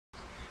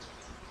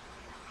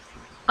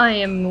I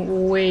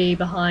am way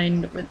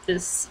behind with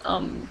this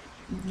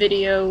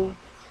video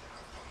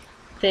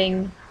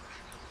thing,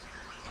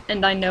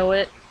 and I know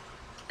it,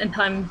 and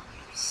I'm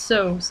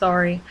so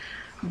sorry,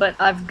 but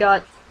I've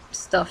got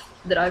stuff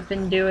that I've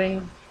been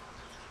doing,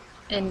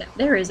 and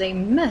there is a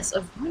mess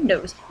of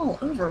windows all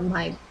over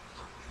my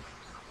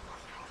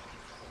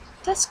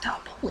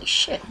desktop. Holy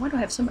shit, why do I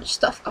have so much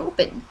stuff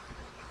open?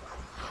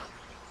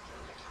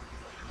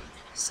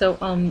 So,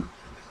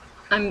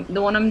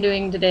 the one I'm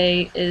doing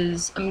today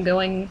is I'm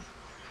going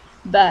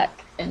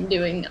back and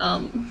doing,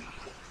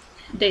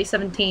 day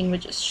 17,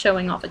 which is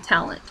showing off a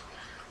talent.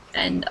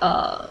 And,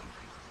 the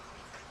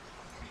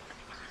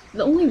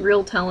only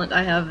real talent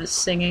I have is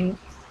singing.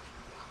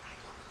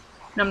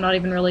 And I'm not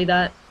even really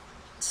that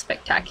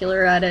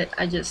spectacular at it.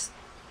 I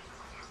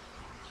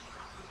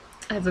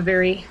have a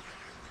very,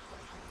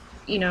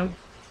 you know,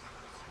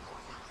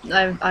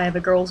 I have a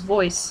girl's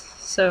voice,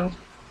 so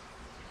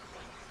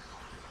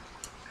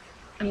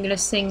I'm gonna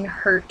sing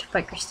Hurt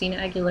by Christina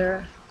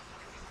Aguilera.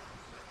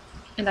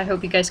 And I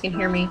hope you guys can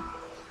hear me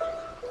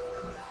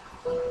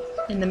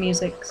in the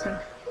music, so.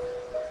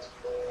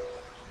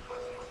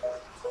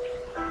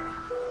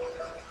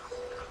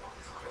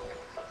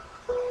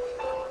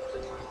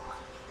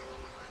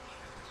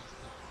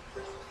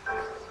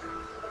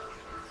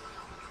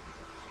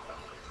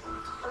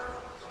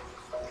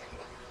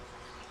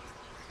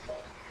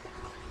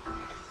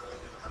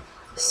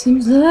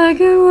 Seems like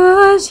it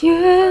was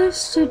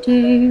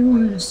yesterday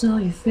when I saw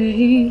your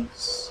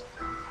face.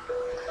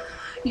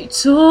 You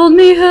told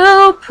me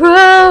how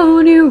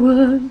proud you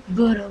were,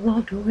 but I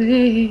walked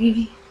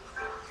away.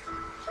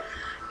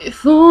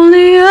 If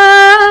only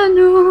I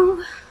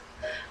knew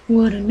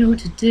what I know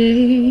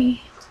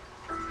today.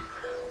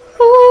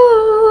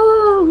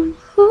 Ooh,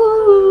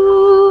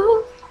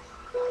 ooh.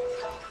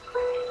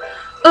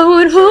 I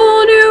would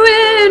hold you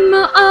in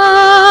my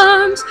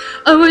arms,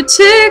 I would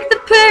take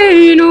the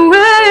pain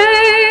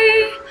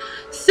away.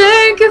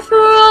 Thank you for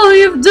all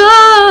you've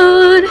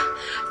done,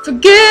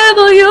 forgive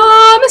all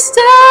your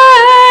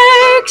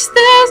mistakes.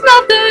 There's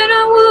nothing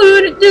I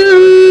wouldn't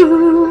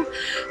do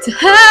to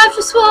have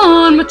just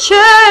one more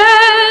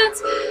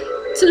chance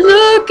to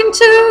look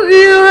into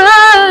your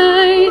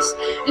eyes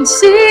and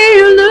see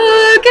you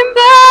looking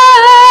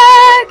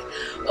back.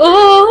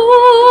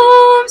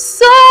 Oh, I'm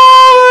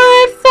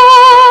sorry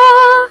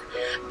for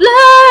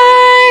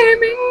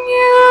blaming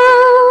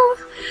you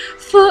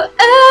for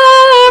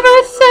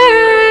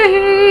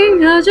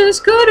everything I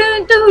just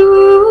couldn't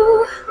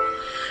do.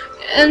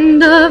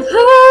 And I've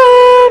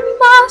hurt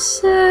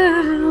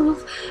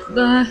myself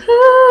by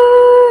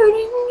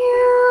hurting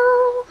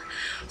you.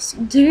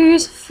 Some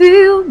days I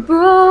feel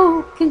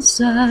broke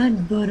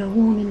inside, but I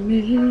won't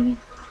admit.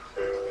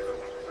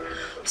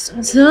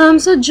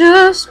 Sometimes I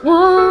just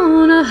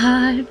wanna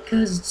hide,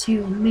 'cause it's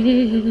you I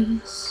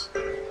miss.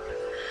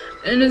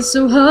 And it's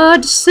so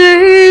hard to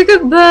say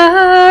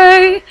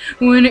goodbye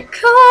when it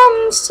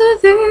comes to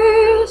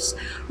this.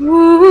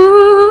 Ooh.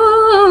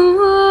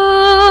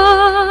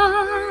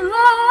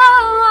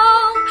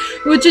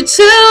 Would you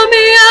tell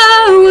me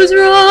I was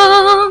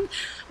wrong?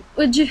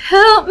 Would you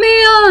help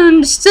me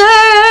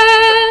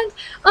understand?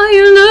 Are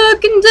you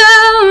looking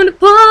down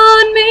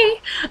upon me?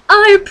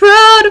 Are you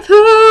proud of who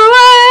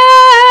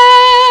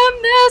I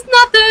am? There's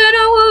nothing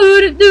I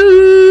wouldn't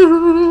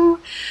do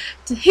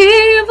to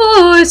hear your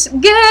voice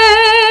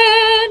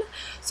again.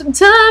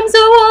 Sometimes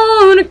I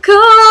wanna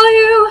call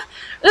you,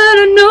 and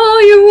I know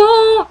you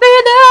won't be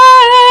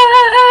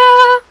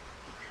there.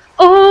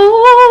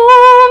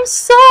 Oh, I'm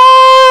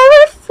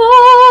sorry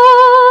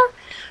for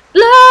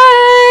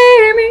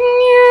blaming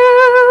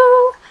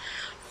you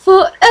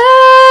for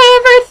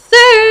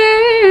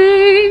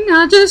everything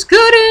I just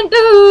couldn't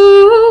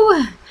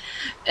do.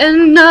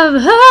 And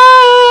I've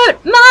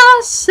hurt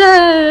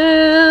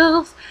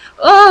myself.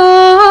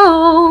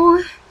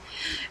 Oh,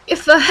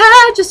 if I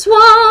had just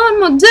one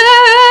more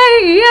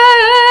day,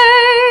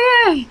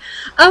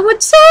 I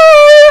would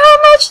tell you how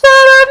much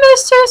that I've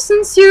missed you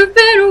since you've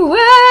been away.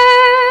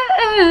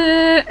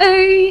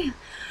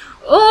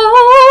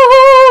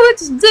 Oh,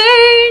 it's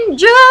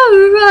dangerous.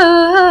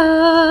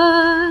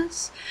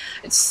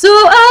 It's so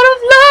out of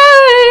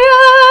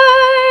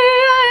line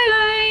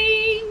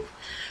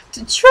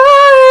to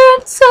try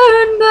and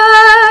turn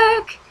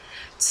back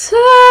time.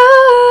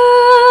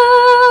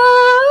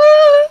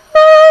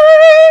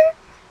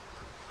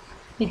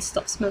 Need to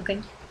stop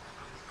smoking.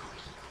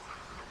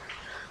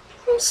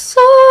 I'm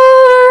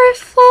sorry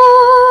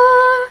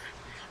for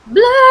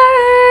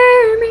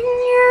blaming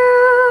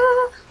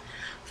you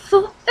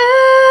for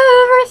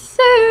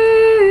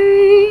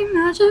everything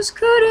I just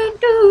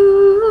couldn't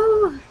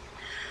do.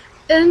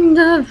 And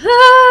I've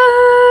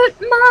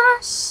hurt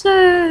myself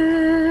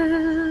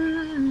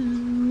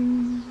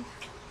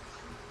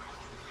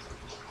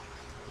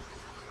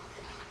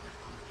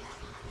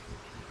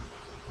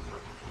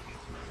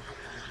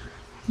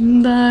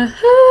by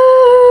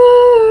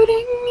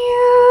hurting you.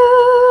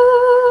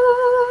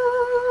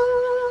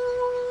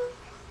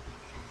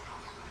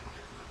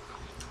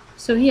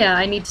 So yeah,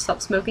 I need to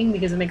stop smoking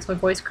because it makes my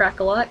voice crack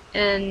a lot,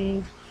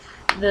 and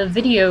the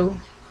video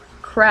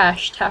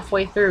crashed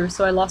halfway through,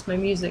 so I lost my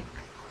music.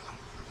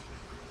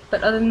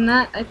 But other than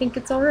that, I think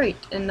it's alright,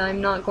 and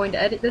I'm not going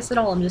to edit this at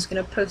all, I'm just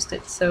gonna post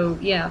it. So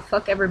yeah,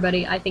 fuck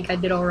everybody, I think I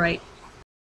did alright.